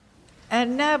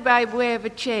And now, by way of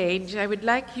a change, I would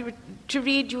like to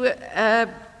read you a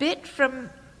bit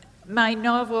from my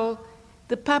novel,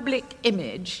 The Public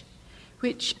Image,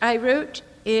 which I wrote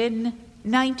in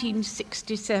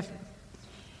 1967.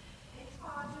 It's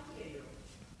hard to hear you.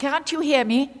 Can't you hear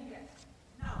me? Yes.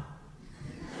 No.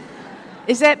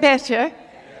 Is that better?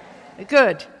 Yes.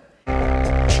 Good.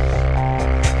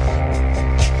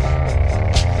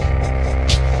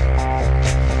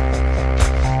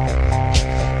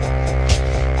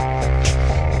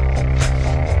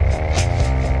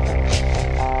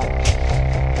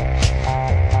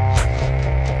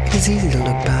 It's easy to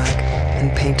look back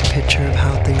and paint a picture of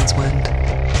how things went.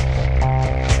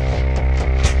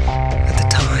 At the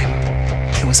time,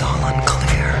 it was all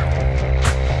unclear.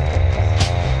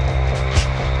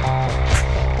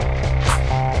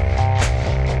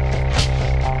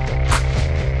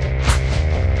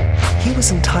 He was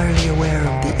entirely aware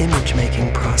of the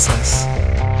image-making process.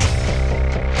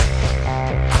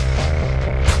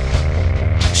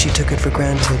 She took it for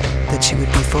granted that she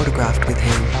would be photographed with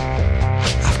him.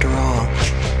 After all,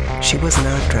 she was an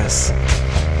actress.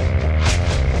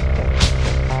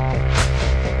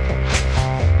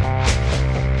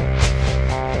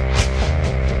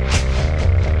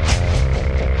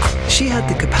 She had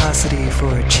the capacity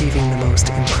for achieving the most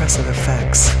impressive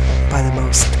effects by the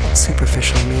most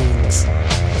superficial means.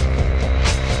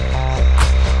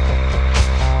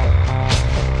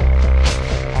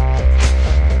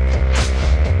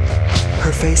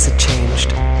 Her face had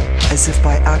changed, as if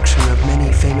by action of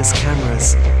many famous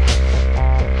cameras.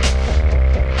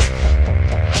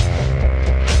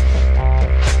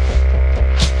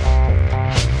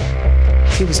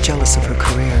 He was jealous of her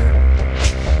career.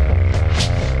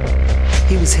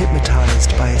 He was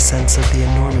hypnotized by a sense of the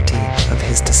enormity of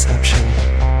his deception.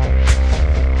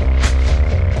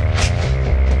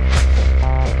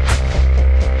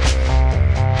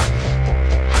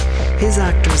 His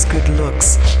actor's good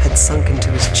looks had sunk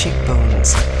into his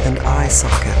cheekbones and eye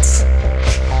sockets.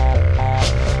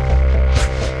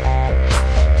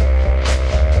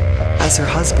 As her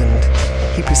husband,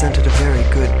 he presented a very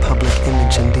good public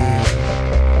image indeed.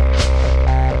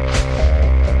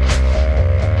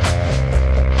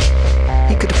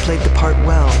 He could have played the part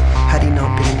well had he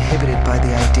not been inhibited by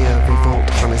the idea of revolt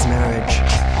from his marriage.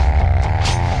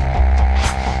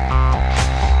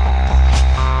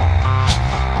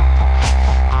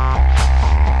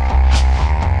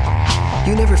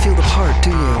 You never feel the part, do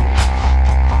you?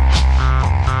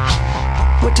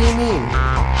 What do you mean?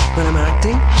 When I'm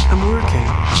acting, I'm working.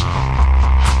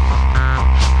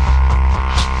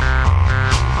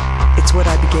 It's what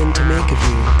I begin to make of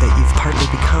you that you've partly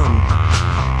become.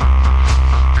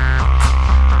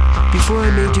 Before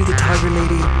I made you the tiger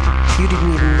lady, you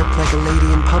didn't even look like a lady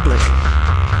in public.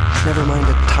 Never mind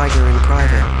a tiger in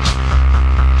private.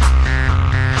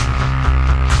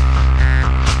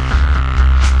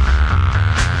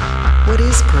 What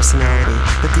is personality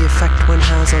but the effect one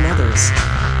has on others?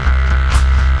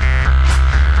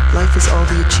 Life is all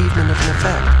the achievement of an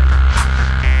effect.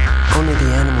 Only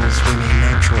the animals remain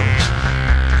natural.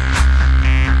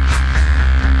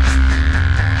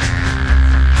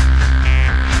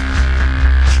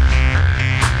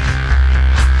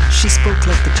 She spoke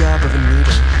like the jab of a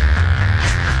needle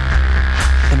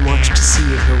and watched to see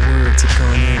if her words had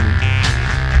gone in.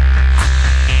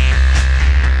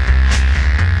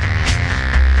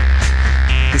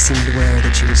 He seemed aware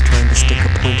that she was trying to stick a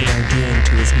pointed idea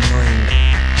into his mind.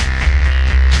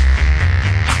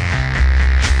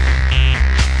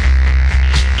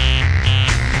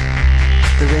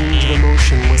 The range of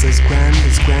emotion was as grand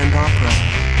opera.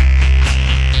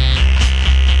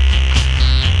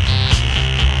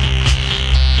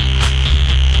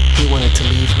 He wanted to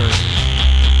leave her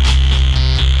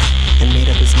and made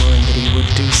up his mind that he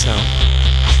would do so.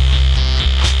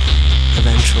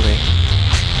 Eventually.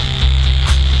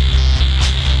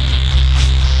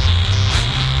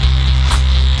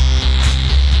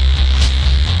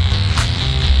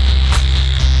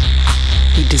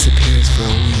 He disappears for a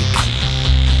week,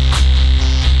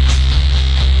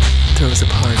 throws a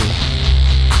party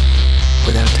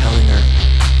without telling her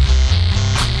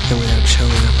and without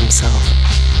showing up himself,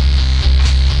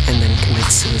 and then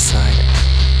commits suicide.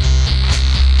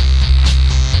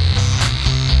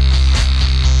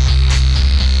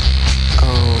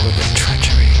 Oh, the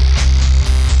treachery.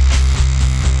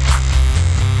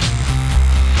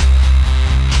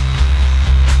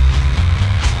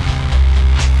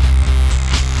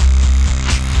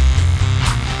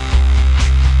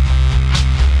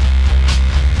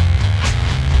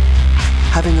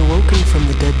 Having awoken from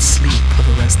the dead sleep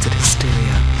of arrested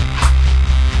hysteria,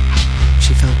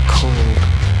 she felt cold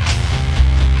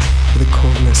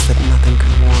promise that nothing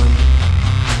could warm.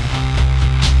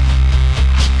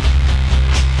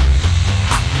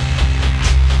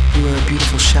 You are a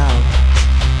beautiful shell,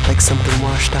 like something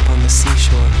washed up on the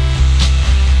seashore.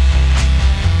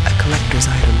 A collector's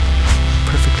item,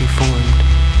 perfectly formed,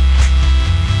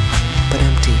 but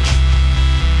empty,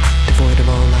 devoid of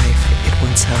all life it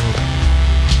once held.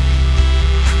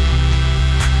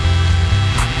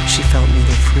 She felt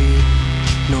neither free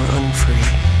nor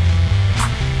unfree.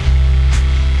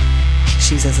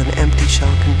 She's as an empty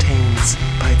shell contains,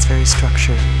 by its very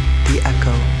structure, the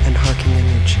echo and harking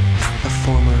image of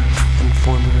former and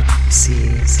former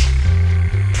seas.